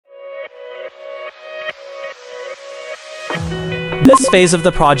This phase of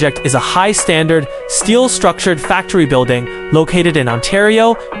the project is a high-standard, steel-structured factory building located in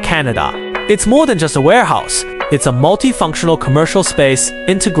Ontario, Canada. It's more than just a warehouse. It's a multifunctional commercial space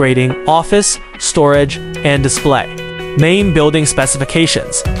integrating office, storage, and display. Main building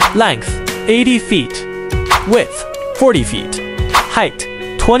specifications: length 80 feet, width 40 feet, height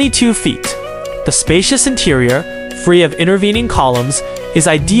 22 feet. The spacious interior, free of intervening columns, is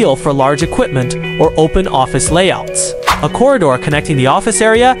ideal for large equipment or open office layouts. A corridor connecting the office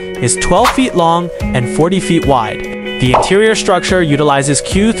area is 12 feet long and 40 feet wide. The interior structure utilizes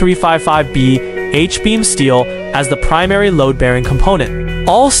Q355B H-beam steel as the primary load-bearing component.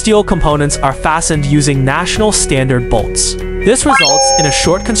 All steel components are fastened using national standard bolts. This results in a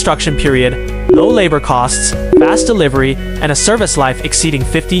short construction period, low labor costs, fast delivery, and a service life exceeding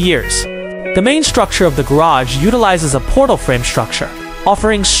 50 years. The main structure of the garage utilizes a portal frame structure,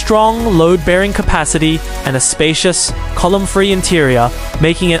 offering strong load-bearing capacity and a spacious, column-free interior,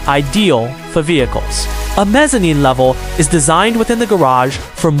 making it ideal for vehicles. A mezzanine level is designed within the garage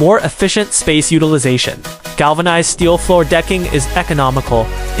for more efficient space utilization. Galvanized steel floor decking is economical,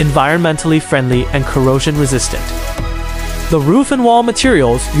 environmentally friendly, and corrosion-resistant. The roof and wall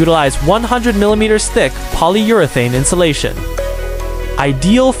materials utilize 100 mm thick polyurethane insulation,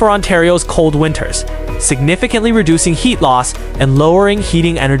 ideal for Ontario's cold winters, significantly reducing heat loss and lowering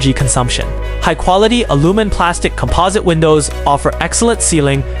heating energy consumption. High-quality aluminum plastic composite windows offer excellent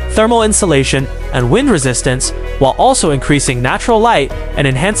sealing, thermal insulation, and wind resistance, while also increasing natural light and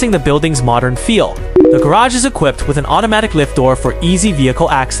enhancing the building's modern feel. The garage is equipped with an automatic lift door for easy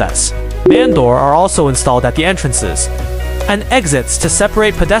vehicle access. Man door are also installed at the entrances, and exits to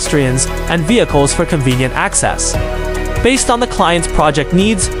separate pedestrians and vehicles for convenient access. Based on the client's project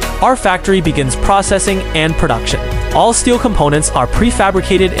needs, our factory begins processing and production. All steel components are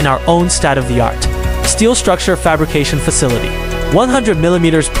prefabricated in our own state-of-the-art steel structure fabrication facility. 100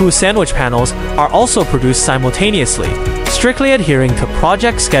 mm PU sandwich panels are also produced simultaneously, strictly adhering to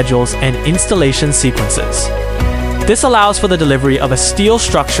project schedules and installation sequences. This allows for the delivery of a steel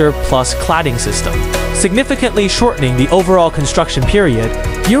structure plus cladding system, significantly shortening the overall construction period.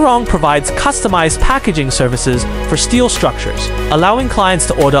 Yurong provides customized packaging services for steel structures, allowing clients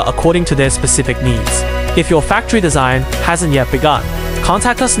to order according to their specific needs. If your factory design hasn't yet begun,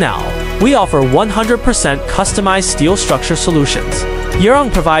 contact us now. We offer 100% customized steel structure solutions.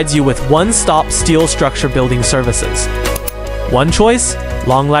 Yurong provides you with one-stop steel structure building services. One choice,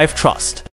 long life trust.